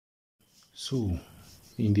So,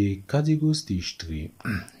 in the category stage 3,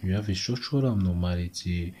 you have a structural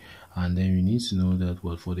abnormality, and then you need to know that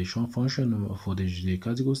what for the function for the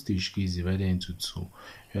category stage 3 is divided into two.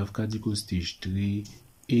 You have category stage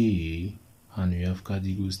 3A and you have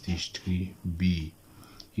category stage 3B.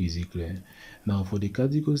 Is it clear? Now, for the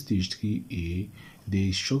category stage 3A,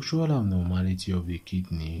 the structural abnormality of the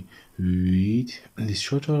kidney with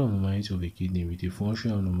a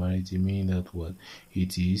functional abnormality, meaning that what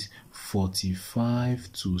it is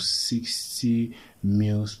 45 to 60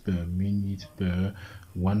 mils per minute per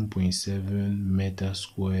 1.7 meter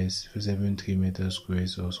squares, 73 meter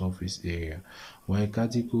squares of surface area, while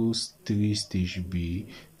category 3 stage B,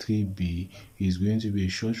 3B is going to be a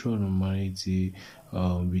structural abnormality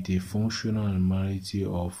with a functional abnormality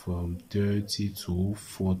of 30 to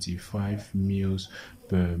 45 mils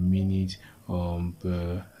per minute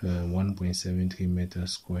per 1.73 meter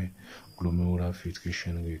square glomerular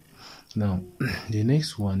filtration rate. Now, the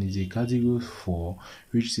next one is a category 4,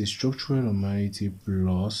 which is a structural abnormality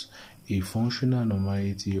plus a functional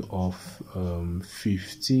abnormality of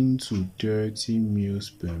 15 to 30 mils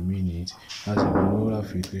per minute as a glomerular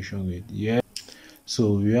filtration rate. Yeah.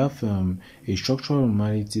 So we have a structural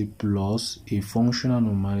abnormality plus a functional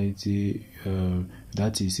abnormality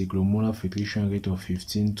that is a glomerular filtration rate of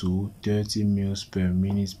 15 to 30 mils per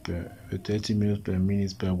minute per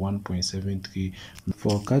 1.73.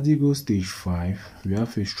 For category stage 5, we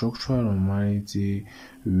have a structural abnormality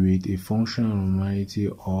with a functional abnormality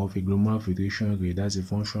of a glomerular filtration rate that's a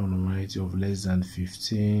functional abnormality of less than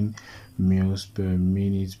 15 mils per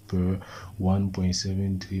minute per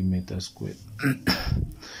 1.73 meters squared.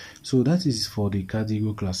 So that is for the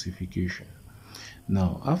category classification.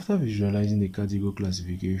 Now, after visualizing the category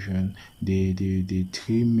classification, the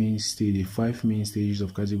 5 main stages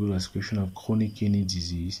of category classification of chronic kidney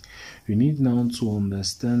disease, we need now to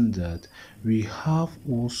understand that we have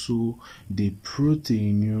also the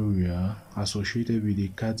proteinuria associated with the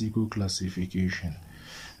category classification.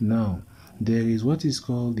 Now, there is what is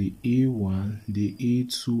called the A1, the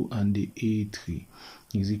A2, and the A3.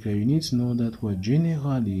 Exactly. You need to know that what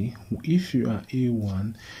generally, if you are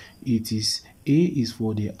A1, it is A is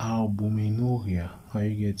for the albuminuria. Are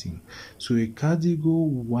you getting? So a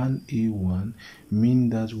category 1A1 mean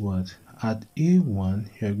that what at A1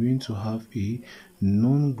 you are going to have a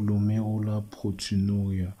non-glomerular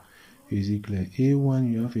proteinuria. Is it clear?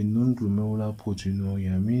 A1 you have a non-glomerular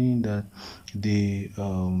proteinuria, meaning that the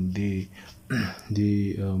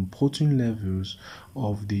protein levels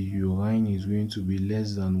of the urine is going to be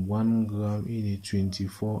less than 1 gram in a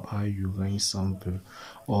 24-hour urine sample,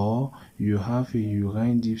 or you have a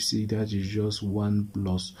urine dipstick that is just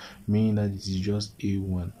 1+, meaning that it is just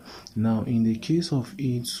A1. Now, in the case of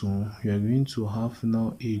A2, you are going to have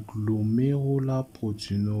now a glomerular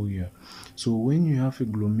proteinuria. So when you have a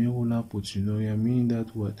glomerular proteinuria, meaning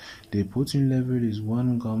that what the protein level is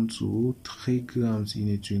 1 gram to 3 grams in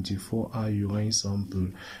a 24-hour urine sample,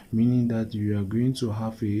 meaning that you are going to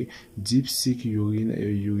have a dipstick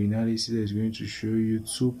urinalysis that is going to show you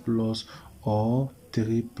 2+ or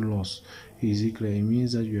 3+. Is it clear? It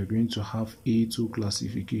means that you are going to have A2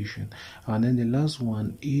 classification. And then the last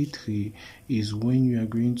one, A3, is when you are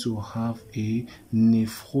going to have a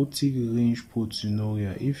nephrotic range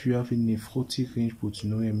proteinuria. If you have a nephrotic range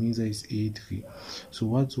proteinuria, it means that it's A3. So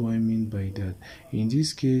what do I mean by that? In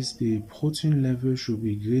this case, the protein level should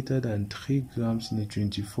be greater than 3 grams in a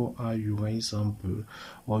 24-hour urine sample,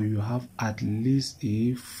 or you have at least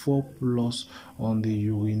a 4+ on the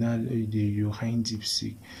urine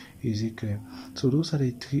dipstick. Is it clear? So those are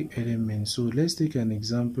the 3 elements. So let's take an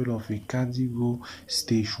example of a category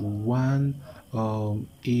stage 1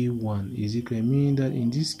 A1. Is it clear? Meaning that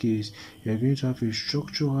in this case you are going to have a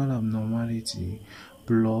structural abnormality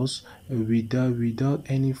plus without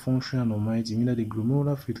any functional abnormality, meaning that the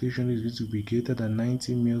glomerular filtration is going to be greater than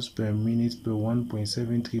 90 mils per minute per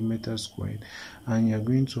 1.73 meters squared, and you are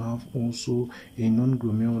going to have also a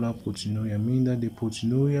non-glomerular proteinuria, meaning that the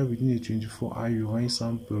proteinuria within a 24-hour urine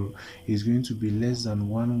sample is going to be less than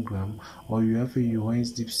 1 gram, or you have a urine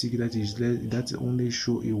dipstick that only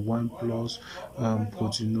show a 1+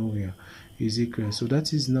 proteinuria. Is it clear? So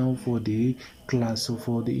that is now for the class. So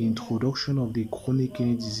for the introduction of the chronic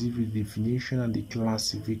kidney disease, with definition and the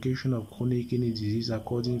classification of chronic kidney disease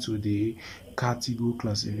according to the category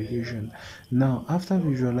classification. Now, after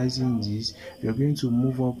visualizing this, we are going to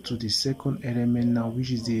move up to the second element now, which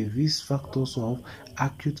is the risk factors of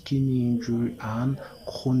acute kidney injury and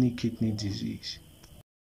chronic kidney disease.